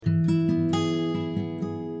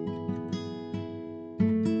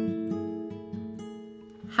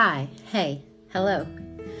Hi, hey, hello.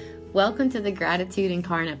 Welcome to the Gratitude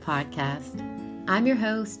Incarnate podcast. I'm your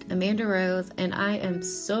host, Amanda Rose, and I am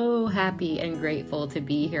so happy and grateful to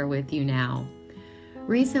be here with you now.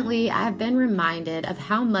 Recently, I've been reminded of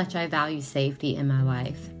how much I value safety in my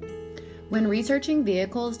life. When researching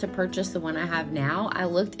vehicles to purchase the one I have now, I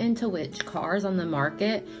looked into which cars on the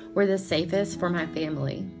market were the safest for my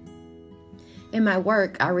family. In my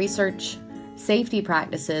work, I research safety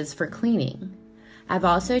practices for cleaning. I've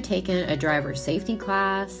also taken a driver's safety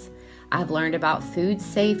class. I've learned about food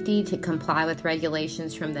safety to comply with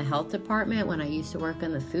regulations from the health department when I used to work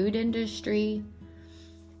in the food industry.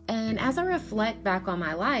 And as I reflect back on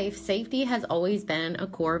my life, safety has always been a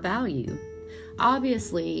core value.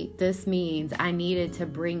 Obviously, this means I needed to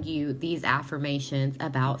bring you these affirmations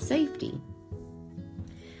about safety.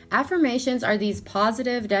 Affirmations are these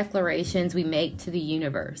positive declarations we make to the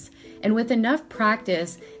universe. And with enough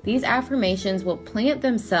practice, these affirmations will plant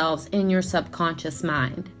themselves in your subconscious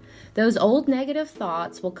mind. Those old negative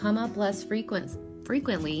thoughts will come up less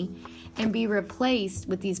frequently and be replaced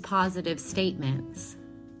with these positive statements.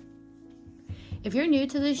 If you're new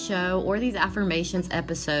to the show or these affirmations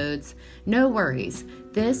episodes, no worries.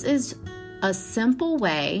 This is a simple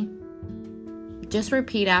way. Just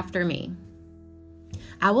repeat after me.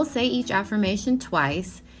 I will say each affirmation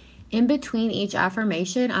twice. In between each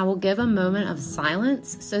affirmation, I will give a moment of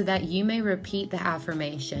silence so that you may repeat the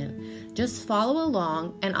affirmation. Just follow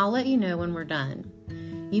along and I'll let you know when we're done.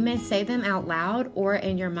 You may say them out loud or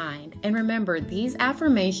in your mind. And remember, these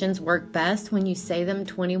affirmations work best when you say them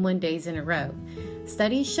 21 days in a row.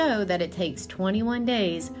 Studies show that it takes 21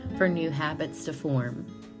 days for new habits to form.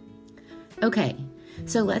 Okay,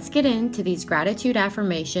 so let's get into these gratitude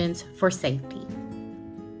affirmations for safety.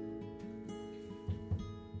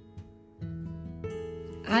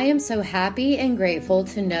 I am so happy and grateful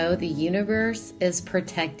to know the universe is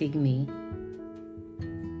protecting me.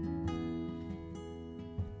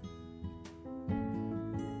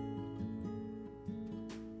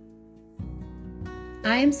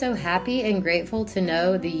 I am so happy and grateful to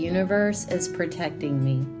know the universe is protecting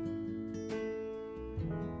me.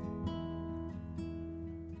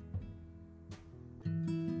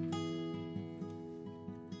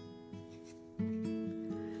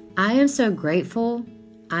 I am so grateful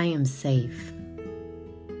I am safe.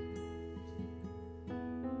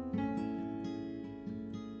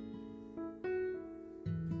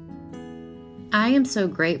 I am so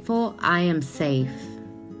grateful I am safe.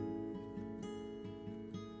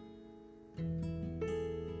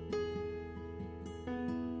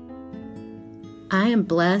 I am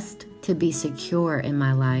blessed to be secure in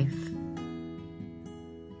my life.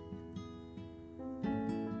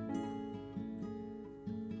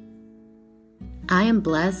 I am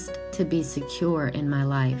blessed to be secure in my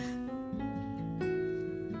life.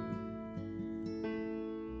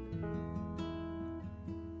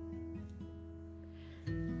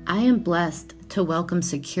 I am blessed to welcome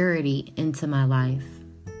security into my life.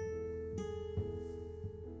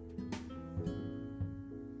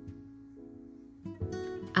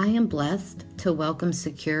 I am blessed to welcome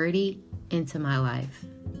security into my life.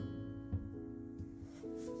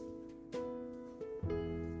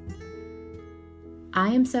 I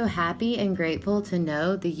am so happy and grateful to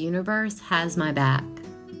know the universe has my back.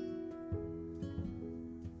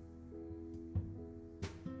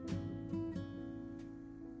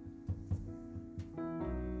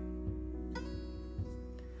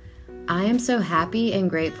 I am so happy and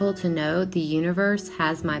grateful to know the universe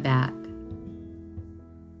has my back.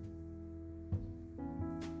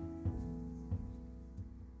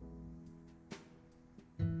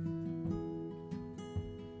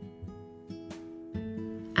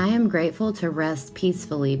 I am grateful to rest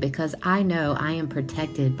peacefully because I know I am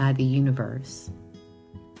protected by the universe.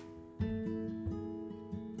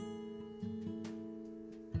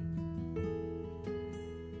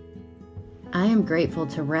 I am grateful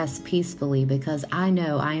to rest peacefully because I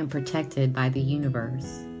know I am protected by the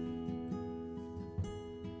universe.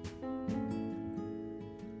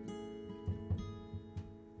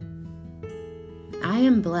 I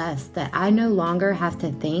am blessed that I no longer have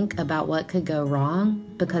to think about what could go wrong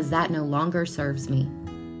because that no longer serves me.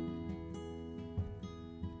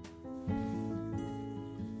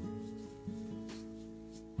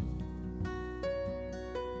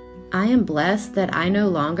 I am blessed that I no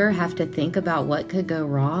longer have to think about what could go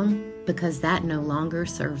wrong because that no longer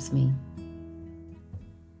serves me.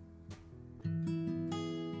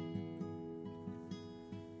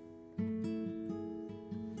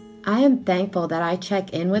 I am thankful that I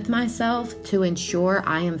check in with myself to ensure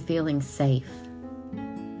I am feeling safe.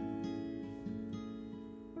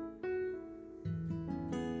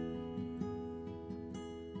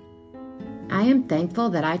 am thankful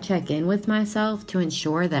that I check in with myself to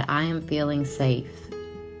ensure that I am feeling safe.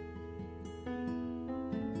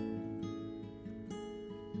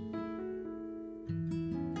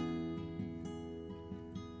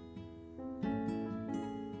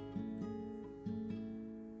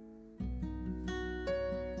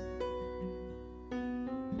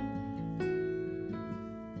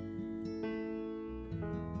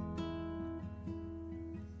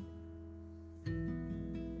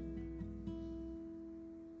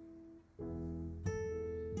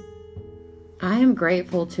 I am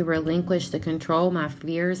grateful to relinquish the control my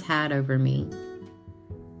fears had over me.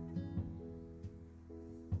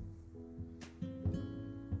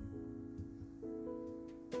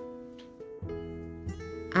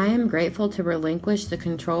 I am grateful to relinquish the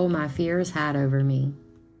control my fears had over me.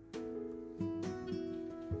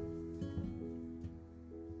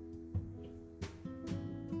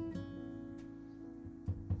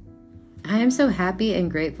 I am so happy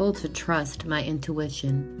and grateful to trust my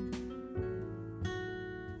intuition.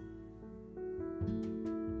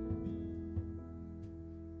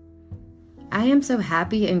 I am so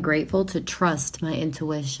happy and grateful to trust my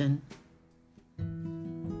intuition.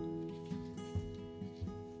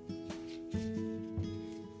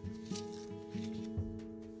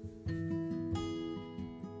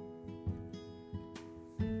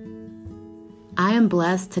 I am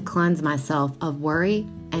blessed to cleanse myself of worry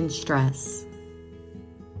and stress.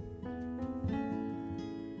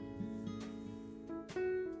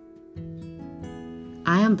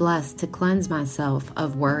 I am blessed to cleanse myself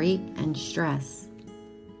of worry and stress.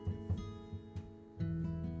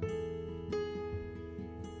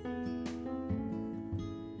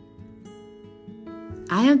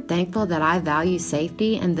 I am thankful that I value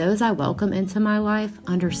safety and those I welcome into my life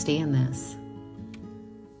understand this.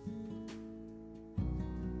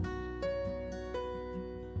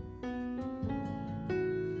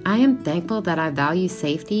 I am thankful that I value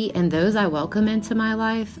safety and those I welcome into my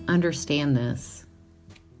life understand this.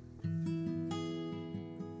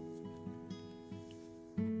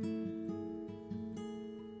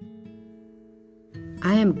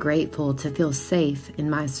 I am grateful to feel safe in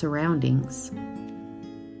my surroundings.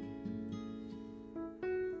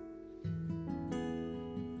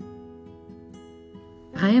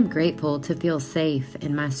 I am grateful to feel safe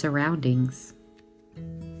in my surroundings.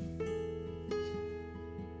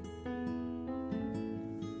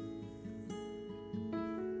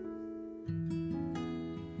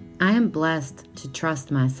 I am blessed to trust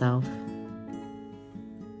myself.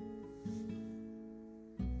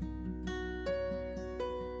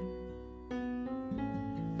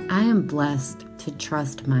 I am blessed to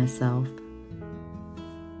trust myself.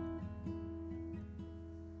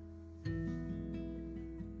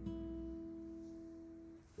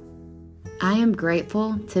 I am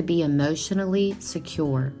grateful to be emotionally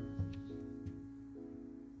secure.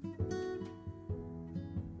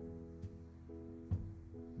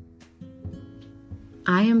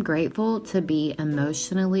 I am grateful to be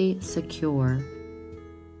emotionally secure.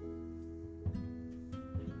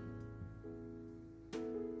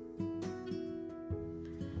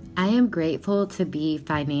 I am grateful to be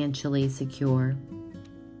financially secure.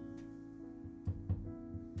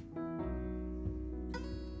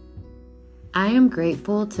 I am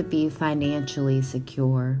grateful to be financially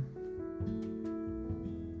secure.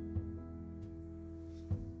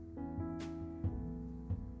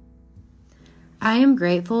 I am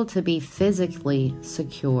grateful to be physically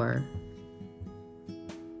secure.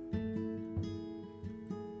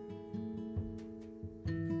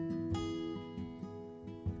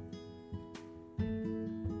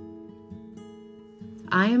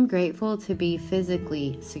 I am grateful to be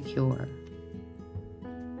physically secure.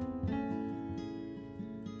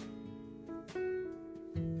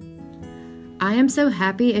 I am so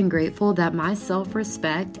happy and grateful that my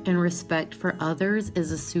self-respect and respect for others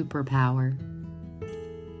is a superpower.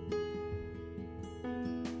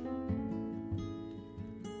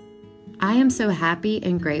 I am so happy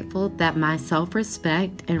and grateful that my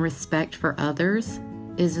self-respect and respect for others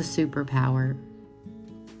is a superpower.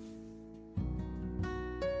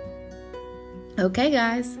 Okay,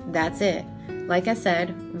 guys, that's it. Like I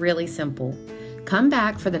said, really simple. Come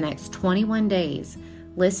back for the next 21 days.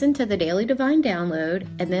 Listen to the Daily Divine Download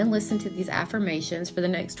and then listen to these affirmations for the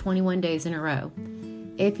next 21 days in a row.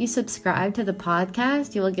 If you subscribe to the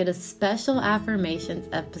podcast, you will get a special affirmations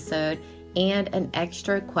episode and an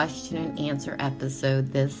extra question and answer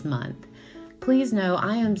episode this month. Please know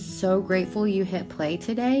I am so grateful you hit play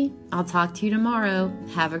today. I'll talk to you tomorrow.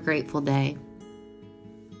 Have a grateful day.